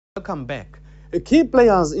Welcome back. Key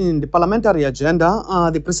players in the parliamentary agenda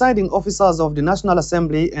are the presiding officers of the National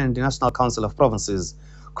Assembly and the National Council of Provinces.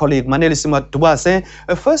 Colleague Mninwa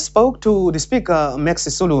Mahlangu first spoke to the Speaker,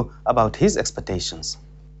 Sisulu, about his expectations.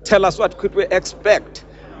 Tell us, what could we expect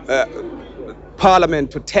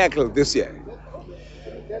Parliament to tackle this year?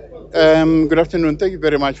 Good afternoon. Thank you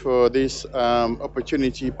very much for this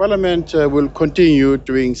opportunity. Parliament will continue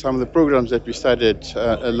doing some of the programs that we started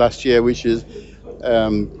last year, which is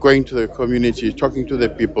going to the community, talking to the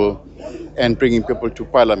people, and bringing people to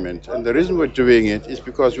Parliament. And the reason we're doing it is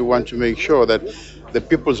because we want to make sure that the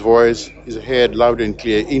people's voice is heard loud and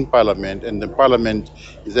clear in Parliament, and the Parliament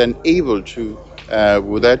is then able to,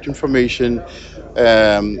 with that information,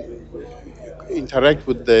 interact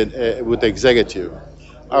with the executive.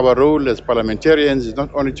 Our role as parliamentarians is not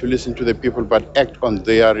only to listen to the people, but act on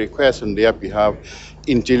their requests on their behalf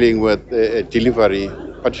in dealing with delivery,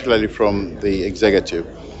 particularly from the executive.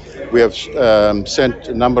 We have sent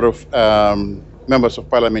a number of members of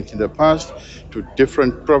parliament in the past to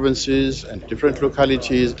different provinces and different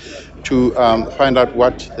localities to find out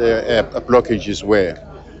what the blockages were.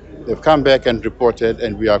 They've come back and reported,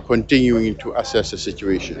 and we are continuing to assess the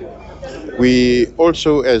situation. We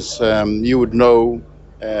also, as you would know,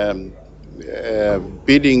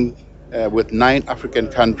 bidding with 9 African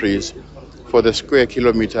countries for the square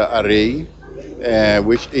kilometer array,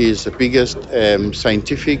 which is the biggest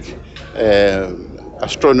scientific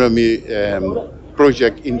astronomy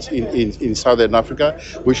project in Southern Africa,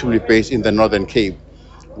 which will be based in the Northern Cape.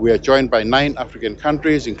 We are joined by 9 African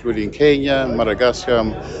countries, including Kenya, Madagascar,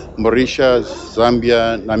 Mauritius,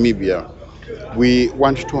 Zambia, Namibia. We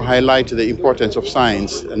want to highlight the importance of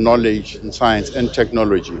science and knowledge in science and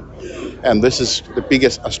technology. And this is the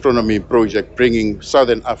biggest astronomy project, bringing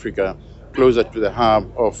Southern Africa closer to the hub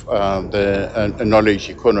of the knowledge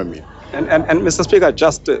economy. And Mr. Speaker,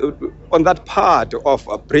 just on that part of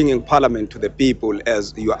bringing Parliament to the people,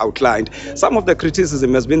 as you outlined, some of the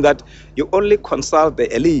criticism has been that you only consult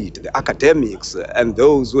the elite, the academics, and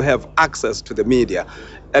those who have access to the media,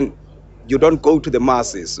 and you don't go to the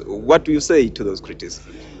masses. What do you say to those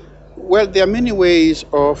criticisms? Well, there are many ways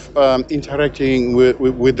of interacting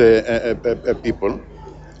with the people.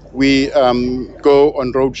 We go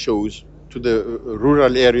on road shows to the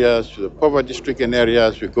rural areas, to the poverty-stricken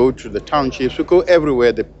areas. We go to the townships. We go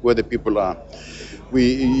everywhere where the people are.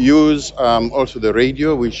 We use also the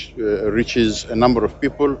radio, which reaches a number of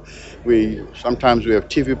people. Sometimes we have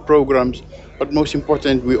TV programs, but most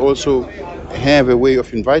important, we also have a way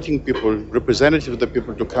of inviting people, representatives of the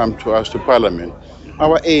people, to come to us to Parliament.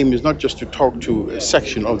 Our aim is not just to talk to a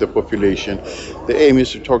section of the population. The aim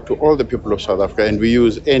is to talk to all the people of South Africa, and we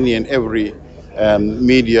use any and every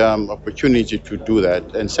media opportunity to do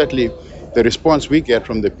that. And certainly the response we get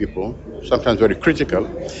from the people, sometimes very critical,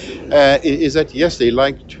 is that yes, they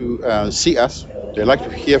like to see us, they like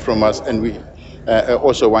to hear from us, and we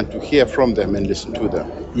also want to hear from them and listen to them.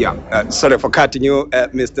 Yeah, sorry for cutting you,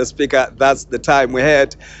 Mr. Speaker. That's the time we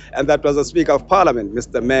had. And that was the Speaker of Parliament,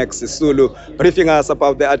 Mr. Sisulu, briefing us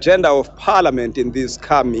about the agenda of Parliament in this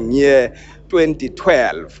coming year,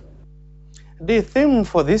 2012. The theme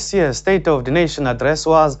for this year's State of the Nation address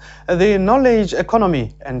was the knowledge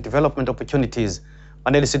economy and development opportunities.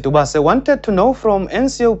 Mathole wanted to know from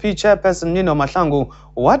NCOP Chairperson Mninwa Mahlangu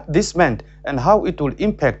what this meant and how it will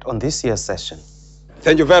impact on this year's session.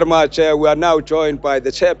 Thank you very much. We are now joined by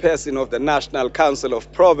the Chairperson of the National Council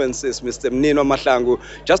of Provinces, Mr. Mninwa Mahlangu,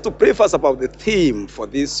 just to brief us about the theme for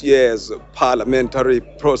this year's parliamentary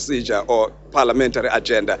procedure or parliamentary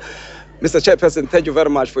agenda. Mr. Chairperson, thank you very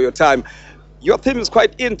much for your time. Your theme is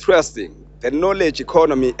quite interesting, the knowledge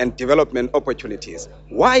economy and development opportunities.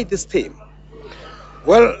 Why this theme?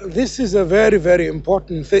 Well, this is a very, very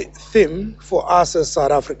important theme for us as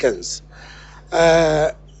South Africans.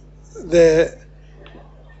 The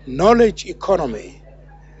knowledge economy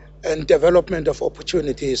and development of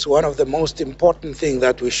opportunity is one of the most important things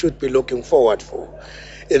that we should be looking forward for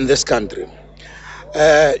in this country.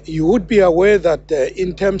 You would be aware that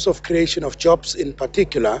in terms of creation of jobs in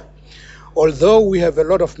particular, although we have a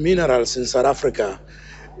lot of minerals in South Africa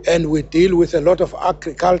and we deal with a lot of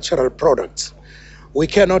agricultural products, we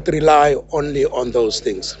cannot rely only on those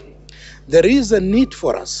things. There is a need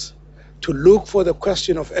for us to look for the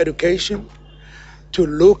question of education, to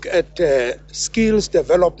look at skills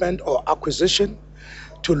development or acquisition,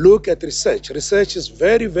 to look at research. Research is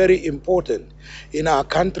very, very important in our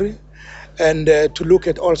country, and to look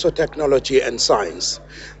at also technology and science.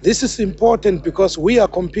 This is important because we are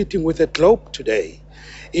competing with the globe today.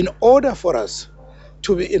 In order for us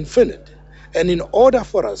to be infinite, and in order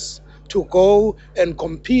for us to go and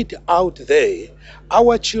compete out there,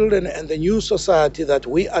 our children and the new society that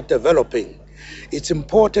we are developing, it's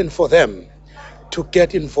important for them to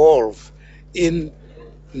get involved in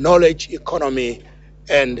knowledge economy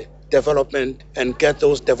and development and get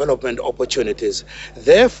those development opportunities.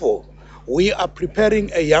 Therefore, we are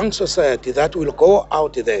preparing a young society that will go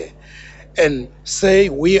out there and say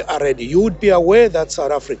we are ready. You would be aware that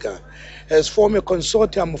South Africa has formed a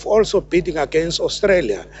consortium of also bidding against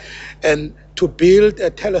Australia and to build a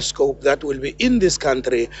telescope that will be in this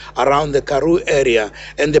country around the Karoo area,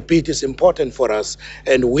 and the bid is important for us,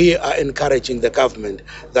 and we are encouraging the government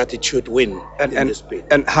that it should win in this bid.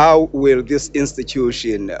 And how will this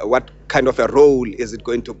institution, what kind of a role is it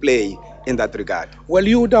going to play in that regard? Well,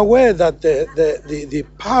 you would aware that the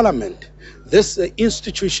parliament, this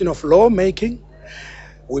institution of lawmaking,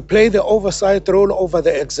 we play the oversight role over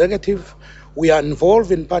the executive. We are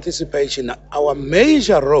involved in participation. Our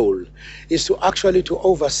major role is to actually to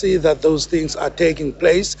oversee that those things are taking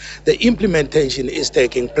place. The implementation is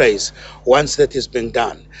taking place once that is being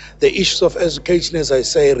done. The issues of education, as I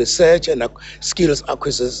say, research and skills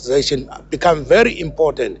acquisition become very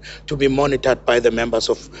important to be monitored by the members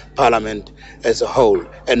of parliament as a whole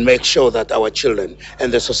and make sure that our children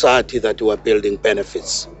and the society that we are building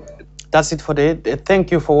benefits. That's it for today.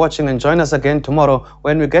 Thank you for watching, and join us again tomorrow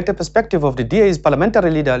when we get a perspective of the DA's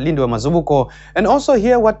parliamentary leader, Mninwa Mahlangu, and also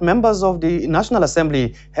hear what members of the National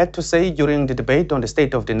Assembly had to say during the debate on the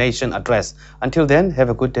State of the Nation address. Until then, have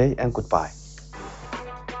a good day and goodbye.